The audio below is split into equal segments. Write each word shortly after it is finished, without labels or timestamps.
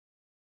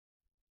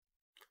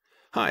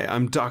Hi,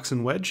 I'm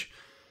Dachshund Wedge.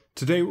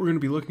 Today we're going to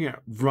be looking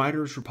at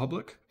Riders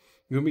Republic.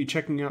 I'm going to be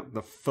checking out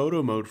the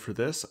photo mode for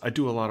this. I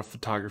do a lot of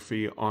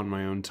photography on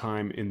my own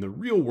time in the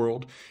real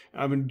world.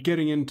 I've been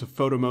getting into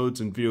photo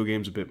modes in video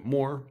games a bit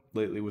more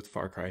lately with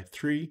Far Cry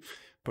 3,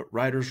 but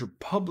Riders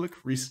Republic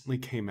recently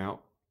came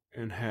out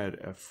and had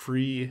a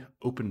free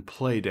open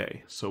play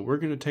day. So we're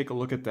going to take a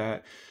look at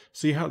that,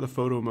 see how the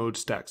photo mode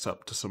stacks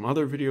up to some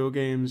other video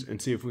games, and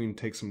see if we can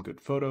take some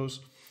good photos.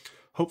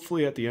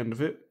 Hopefully at the end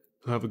of it,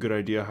 you'll have a good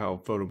idea how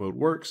photo mode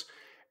works,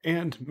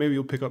 and maybe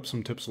you'll pick up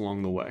some tips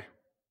along the way.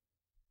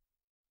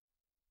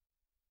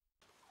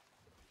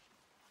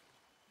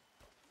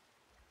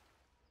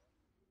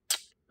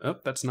 Oh,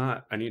 that's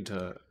not. I need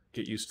to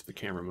get used to the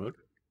camera mode.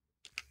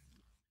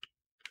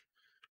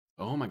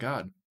 Oh my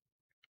god.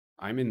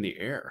 I'm in the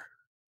air.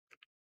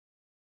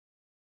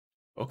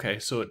 Okay,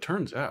 so it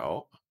turns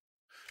out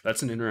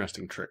that's an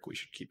interesting trick we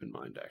should keep in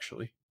mind,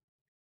 actually.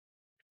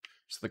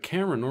 So the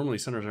camera normally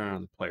centers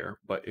around the player,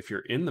 but if you're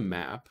in the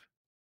map,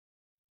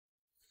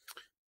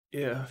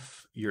 or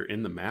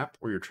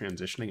you're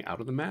transitioning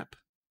out of the map,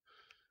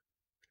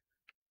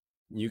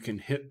 you can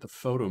hit the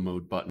photo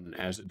mode button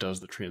as it does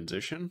the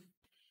transition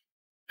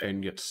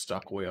and get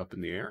stuck way up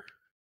in the air.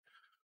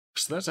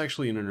 So that's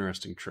actually an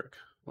interesting trick.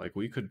 Like,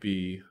 we could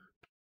be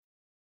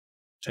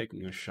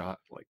taking a shot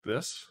like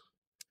this.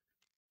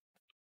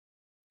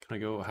 Can I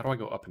go, how do I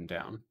go up and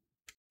down?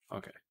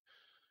 Okay.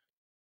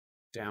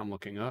 Down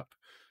looking up.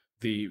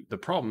 The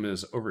problem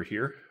is over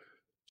here.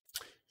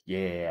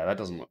 Yeah, that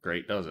doesn't look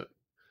great, does it?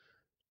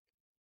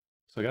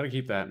 So I got to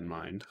keep that in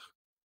mind.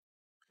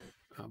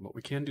 But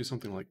we can do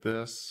something like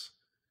this.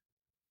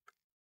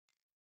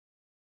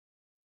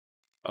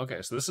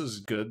 Okay, so this is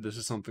good. This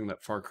is something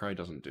that Far Cry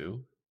doesn't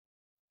do.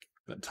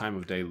 That time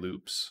of day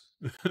loops.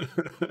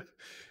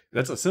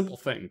 That's a simple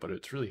thing, but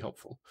it's really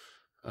helpful.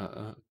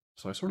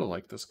 So I sort of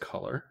like this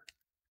color.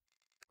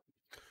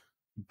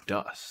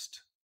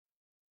 Dust.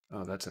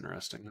 Oh, that's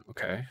interesting.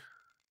 Okay.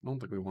 I don't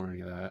think we want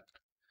any of that.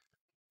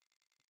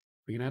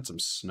 We can add some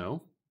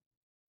snow.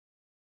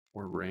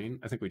 Or rain.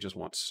 I think we just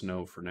want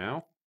snow for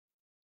now.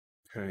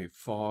 Okay,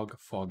 fog.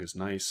 Fog is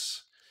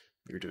nice.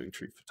 You're doing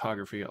tree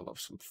photography. I love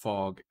some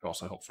fog. It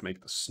also helps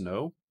make the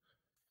snow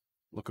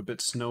look a bit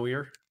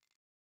snowier.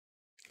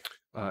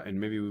 And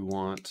maybe we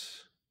want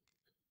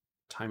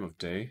time of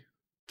day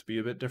to be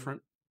a bit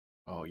different.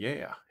 Oh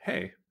yeah,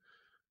 hey,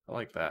 I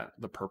like that.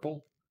 The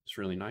purple is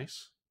really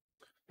nice.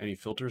 Any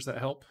filters that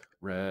help?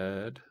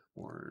 Red,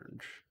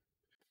 orange,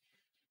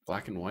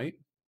 black and white.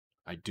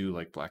 I do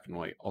like black and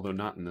white, although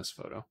not in this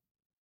photo.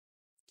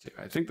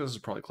 I think this is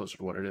probably closer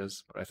to what it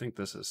is, but I think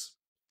this is...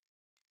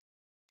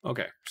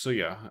 Okay, so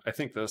yeah, I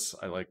think this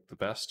I like the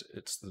best.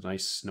 It's the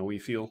nice snowy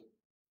feel.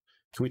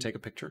 Can we take a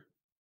picture?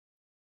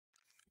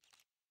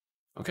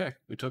 Okay,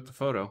 we took the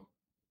photo.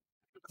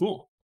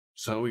 Cool.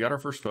 So we got our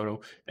first photo.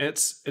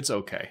 It's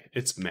okay.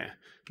 It's meh.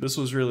 This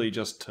was really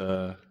just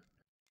to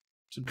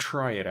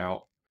try it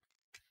out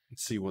and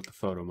see what the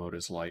photo mode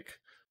is like.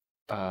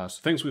 So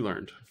things we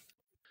learned.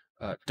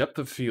 Depth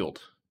of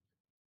field.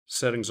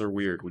 Settings are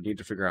weird. We need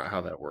to figure out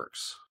how that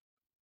works.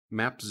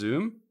 Map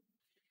zoom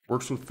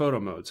works with photo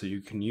mode, so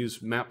you can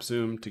use map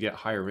zoom to get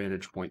higher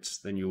vantage points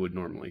than you would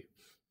normally.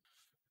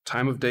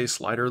 Time of day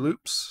slider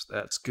loops.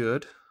 That's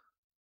good.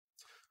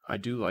 I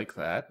do like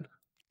that.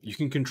 You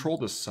can control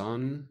the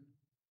sun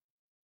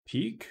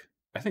peak.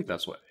 I think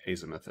that's what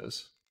azimuth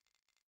is.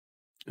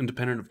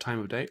 Independent of time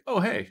of day. Oh,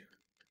 hey.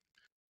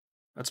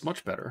 That's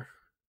much better.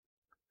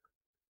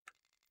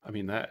 I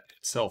mean, that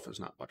itself is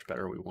not much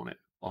better. We want it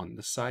on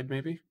this side,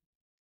 maybe?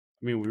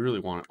 I mean, we really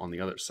want it on the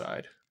other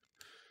side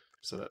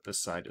so that this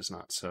side is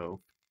not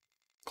so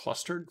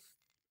clustered.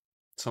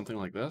 Something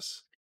like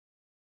this.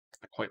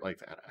 I quite like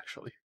that,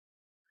 actually.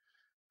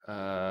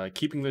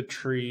 Keeping the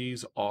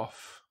trees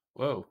off.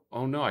 Whoa.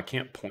 Oh, no, I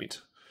can't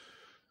point.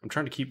 I'm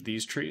trying to keep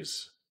these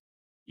trees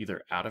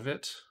either out of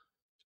it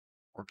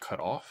or cut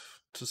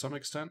off to some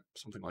extent.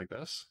 Something like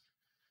this.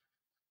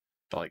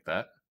 I like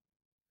that.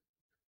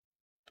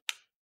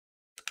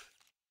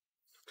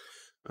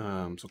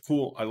 So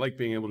cool. I like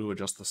being able to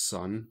adjust the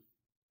sun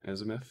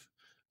azimuth.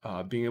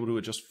 Being able to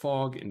adjust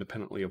fog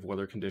independently of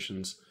weather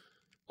conditions,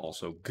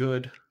 also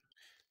good.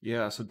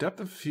 Yeah, so depth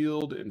of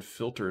field and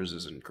filters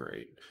isn't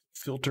great.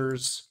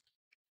 Filters,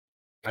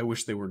 I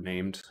wish they were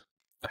named.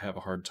 I have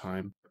a hard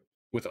time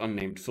with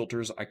unnamed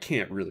filters. I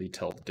can't really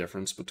tell the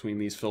difference between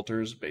these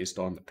filters based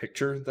on the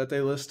picture that they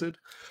listed.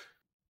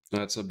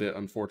 That's a bit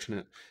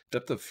unfortunate.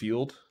 Depth of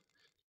field,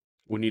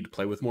 we need to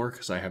play with more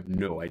because I have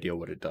no idea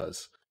what it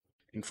does.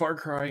 In Far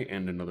Cry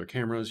and in other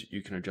cameras,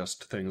 you can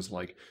adjust things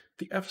like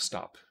the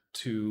f-stop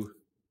to,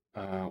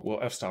 well,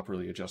 f-stop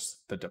really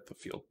adjusts the depth of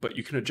field, but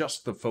you can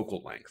adjust the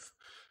focal length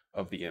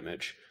of the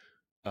image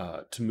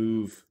to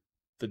move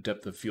the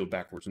depth of field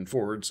backwards and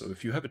forwards. So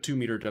if you have a 2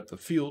 meter depth of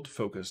field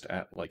focused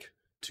at like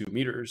 2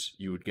 meters,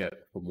 you would get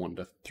from 1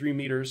 to 3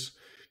 meters.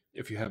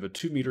 If you have a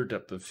 2 meter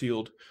depth of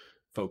field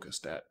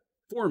focused at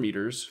 4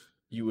 meters,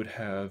 you would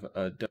have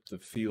a depth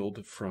of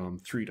field from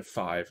 3 to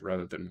 5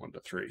 rather than 1 to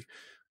 3.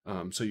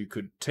 So you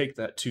could take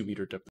that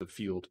 2-meter depth of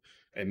field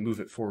and move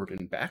it forward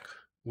and back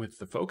with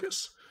the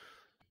focus.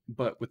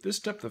 But with this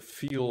depth of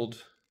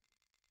field,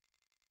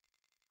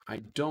 I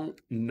don't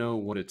know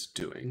what it's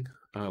doing.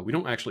 We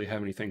don't actually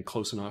have anything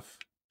close enough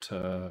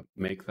to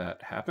make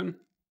that happen,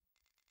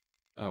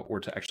 or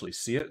to actually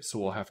see it, so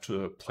we'll have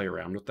to play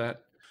around with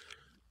that.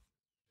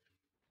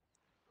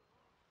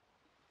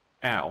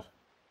 Ow.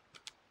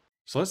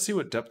 So let's see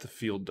what depth of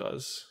field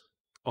does.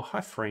 Oh,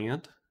 hi,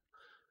 Fran.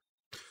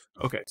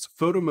 Okay, so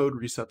photo mode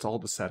resets all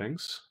the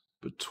settings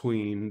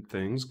between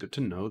things. Good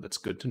to know. That's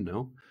good to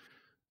know.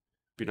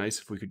 Be nice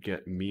if we could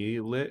get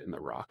me lit and the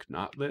rock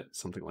not lit,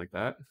 something like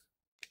that.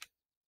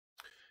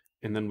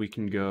 And then we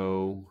can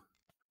go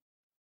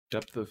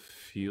depth of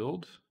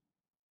field.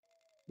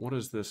 What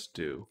does this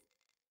do?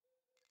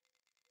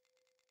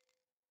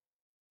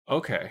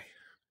 Okay.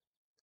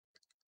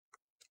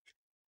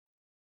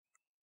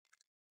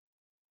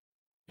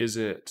 Is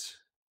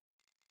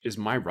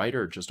my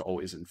writer just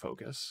always in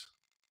focus?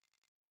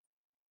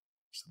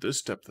 So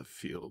this depth of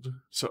field.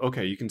 So,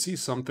 okay, you can see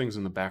some things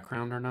in the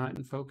background are not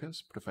in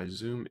focus, but if I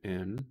zoom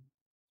in,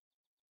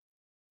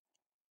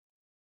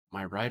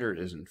 my writer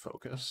is in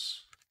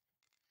focus.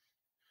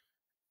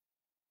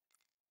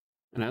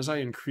 And as I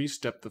increase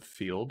depth of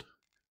field,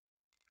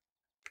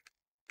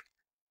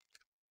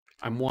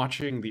 I'm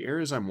watching, the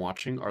areas I'm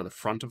watching are the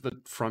front of the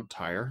front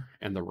tire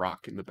and the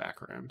rock in the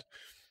background.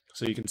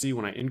 So you can see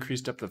when I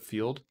increase depth of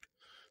field,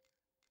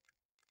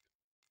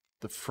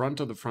 the front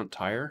of the front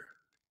tire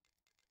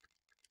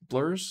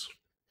blurs.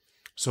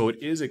 So it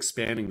is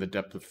expanding the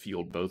depth of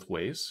field both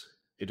ways.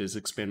 It is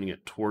expanding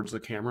it towards the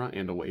camera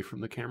and away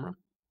from the camera.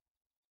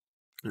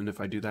 And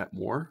if I do that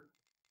more,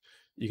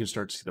 you can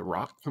start to see the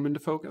rock come into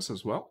focus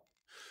as well.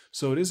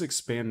 So it is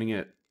expanding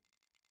it,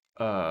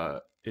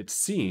 it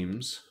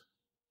seems,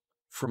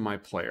 from my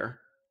player.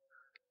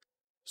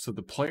 So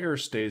the player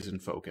stays in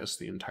focus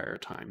the entire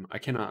time. I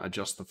cannot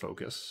adjust the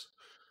focus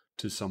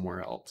to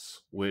somewhere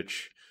else,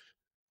 which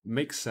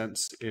makes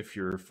sense if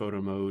your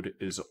photo mode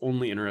is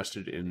only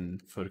interested in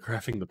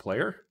photographing the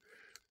player.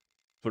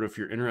 But if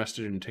you're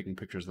interested in taking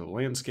pictures of the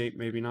landscape,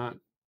 maybe not.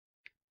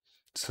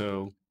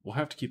 So we'll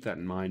have to keep that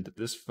in mind, that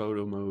this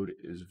photo mode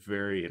is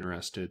very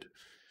interested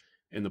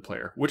in the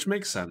player, which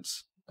makes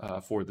sense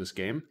for this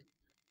game.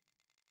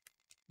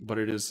 But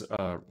it is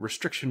a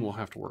restriction we'll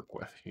have to work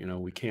with. You know,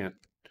 we can't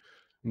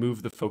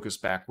move the focus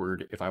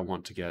backward if I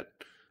want to get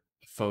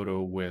a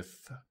photo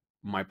with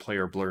my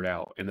player blurred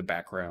out in the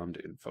background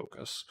in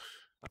focus.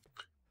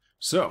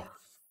 So,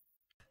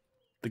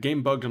 the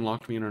game bugged and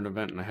locked me in an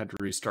event and I had to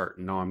restart,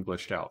 and now I'm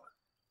glitched out.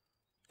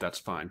 That's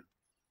fine.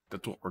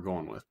 That's what we're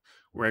going with.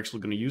 We're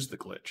actually going to use the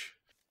glitch.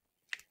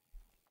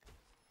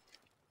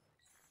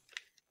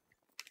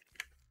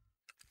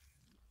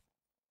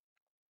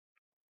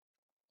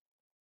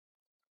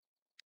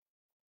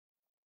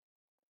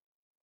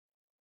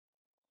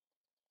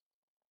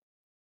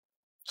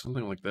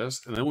 Something like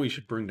this, and then we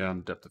should bring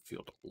down depth of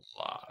field a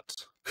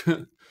lot.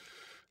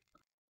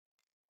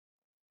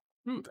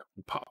 Ooh, that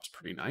one pops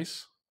pretty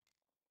nice.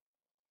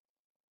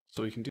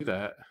 So we can do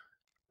that,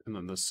 and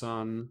then the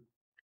sun.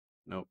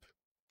 Nope.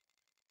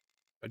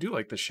 I do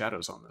like the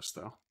shadows on this,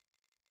 though.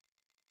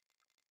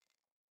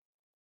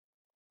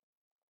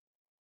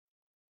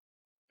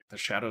 The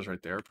shadows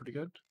right there are pretty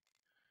good.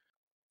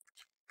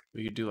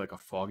 We could do like a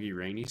foggy,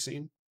 rainy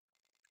scene.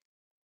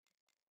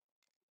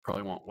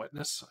 Probably want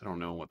wetness. I don't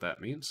know what that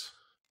means.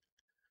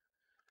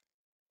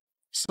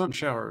 Sun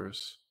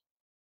showers.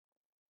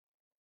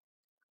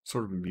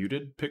 Sort of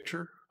muted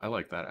picture. I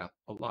like that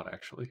a lot,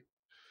 actually.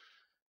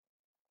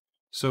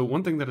 So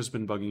one thing that has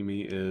been bugging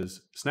me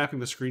is snapping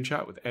the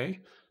screenshot with A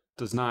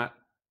does not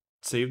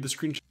save the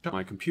screenshot on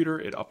my computer.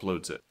 It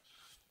uploads it.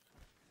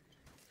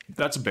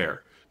 That's a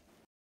bear.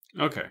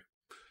 Okay.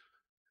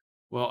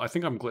 Well, I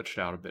think I'm glitched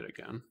out a bit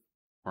again.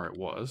 Or it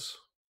was.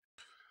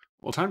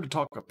 Well, time to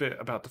talk a bit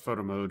about the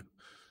photo mode.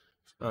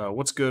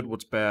 What's good,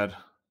 what's bad.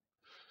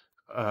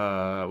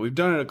 We've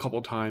done it a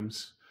couple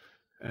times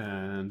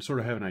and sort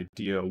of have an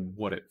idea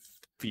what it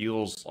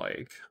feels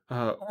like.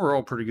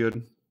 Overall, pretty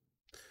good.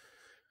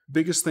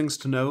 Biggest things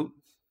to note,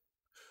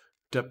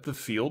 depth of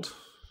field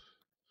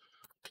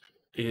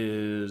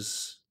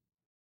is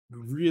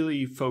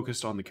really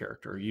focused on the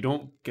character. You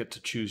don't get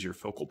to choose your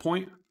focal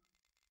point.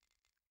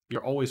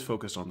 You're always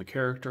focused on the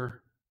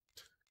character.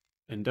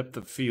 And depth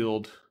of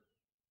field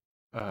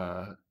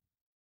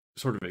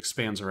sort of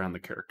expands around the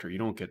character. You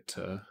don't get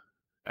to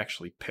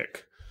actually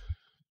pick.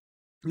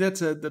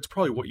 That's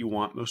probably what you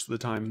want most of the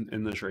time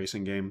in this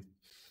racing game.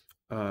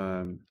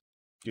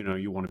 You know,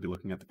 you want to be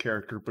looking at the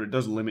character, but it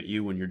does limit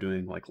you when you're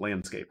doing like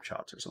landscape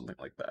shots or something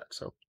like that.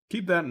 So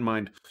keep that in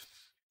mind.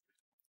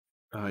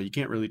 You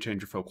can't really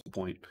change your focal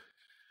point.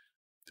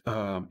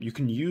 You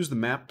can use the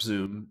map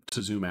zoom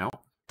to zoom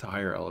out to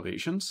higher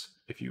elevations.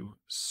 If you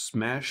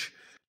smash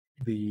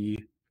the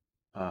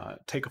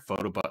take a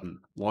photo button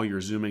while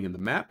you're zooming in the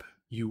map,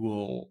 you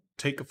will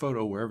take a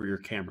photo wherever your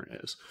camera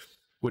is,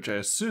 which I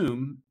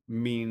assume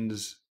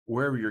means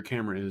wherever your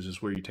camera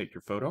is where you take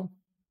your photo.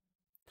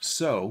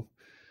 So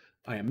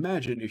I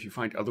imagine if you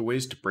find other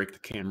ways to break the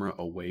camera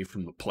away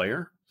from the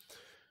player,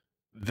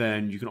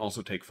 then you can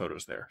also take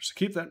photos there. So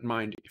keep that in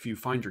mind. If you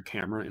find your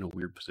camera in a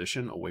weird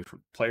position away from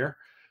the player,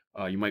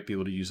 you might be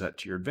able to use that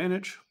to your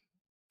advantage.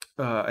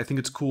 I think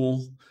it's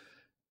cool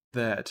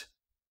that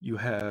you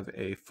have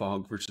a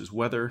fog versus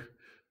weather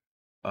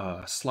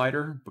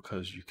slider,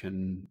 because you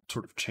can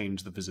sort of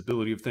change the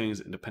visibility of things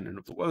independent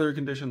of the weather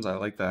conditions. I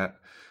like that.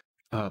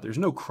 There's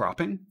no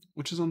cropping,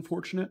 which is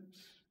unfortunate.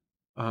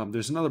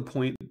 There's another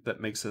point that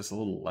makes this a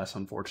little less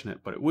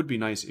unfortunate, but it would be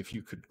nice if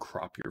you could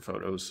crop your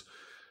photos.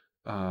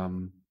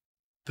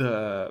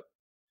 The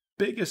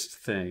biggest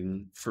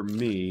thing for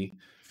me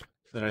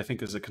that I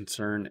think is a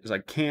concern is I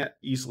can't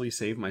easily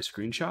save my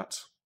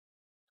screenshots.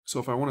 So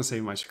if I want to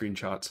save my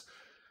screenshots,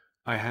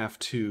 I have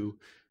to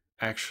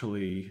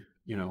actually,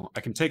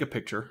 I can take a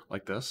picture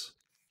like this,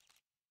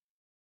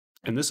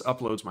 and this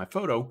uploads my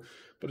photo,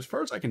 but as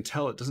far as I can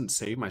tell, it doesn't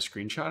save my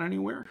screenshot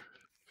anywhere.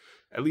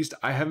 At least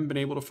I haven't been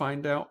able to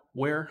find out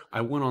where.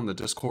 I went on the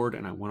Discord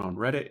and I went on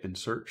Reddit and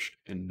searched,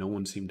 and no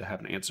one seemed to have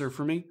an answer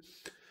for me.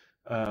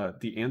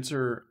 The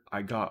answer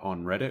I got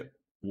on Reddit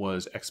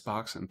was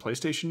Xbox and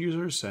PlayStation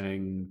users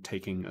saying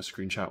taking a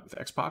screenshot with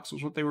Xbox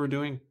was what they were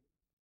doing.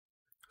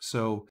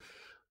 So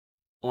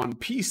on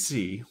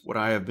PC, what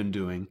I have been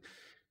doing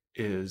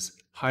is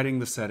hiding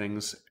the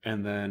settings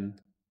and then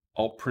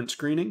alt print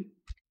screening,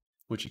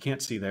 which you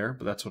can't see there,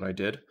 but that's what I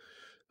did.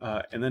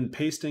 And then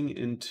pasting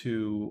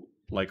into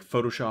like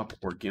Photoshop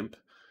or GIMP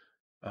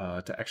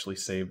to actually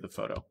save the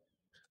photo.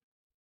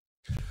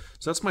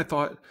 So that's my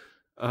thought.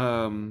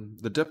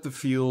 The depth of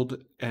field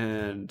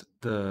and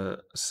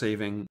the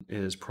saving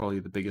is probably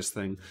the biggest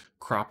thing.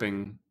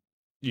 Cropping,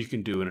 you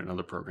can do in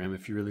another program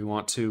if you really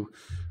want to.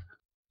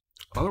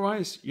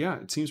 Otherwise, yeah,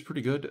 it seems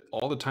pretty good.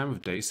 All the time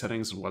of day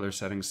settings and weather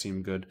settings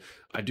seem good.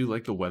 I do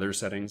like the weather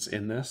settings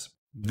in this.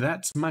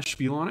 That's my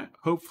spiel on it.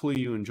 Hopefully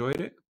you enjoyed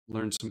it,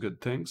 learned some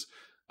good things.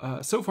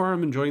 So far,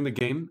 I'm enjoying the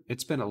game.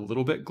 It's been a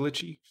little bit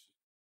glitchy.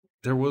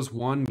 There was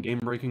one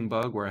game-breaking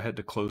bug where I had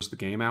to close the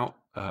game out,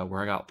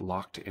 where I got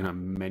locked in a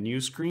menu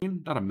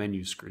screen. Not a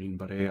menu screen,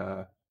 but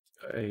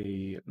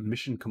a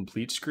mission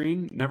complete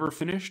screen. Never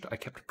finished. I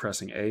kept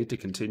pressing A to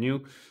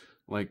continue,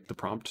 like the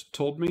prompt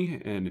told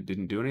me, and it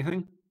didn't do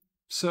anything.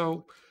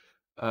 So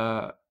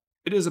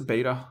it is a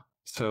beta,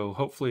 so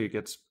hopefully it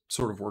gets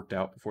sort of worked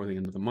out before the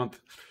end of the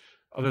month.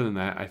 Other than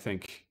that, I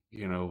think,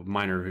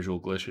 minor visual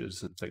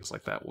glitches and things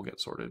like that will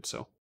get sorted.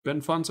 So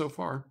been fun so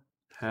far.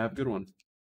 Have a good one.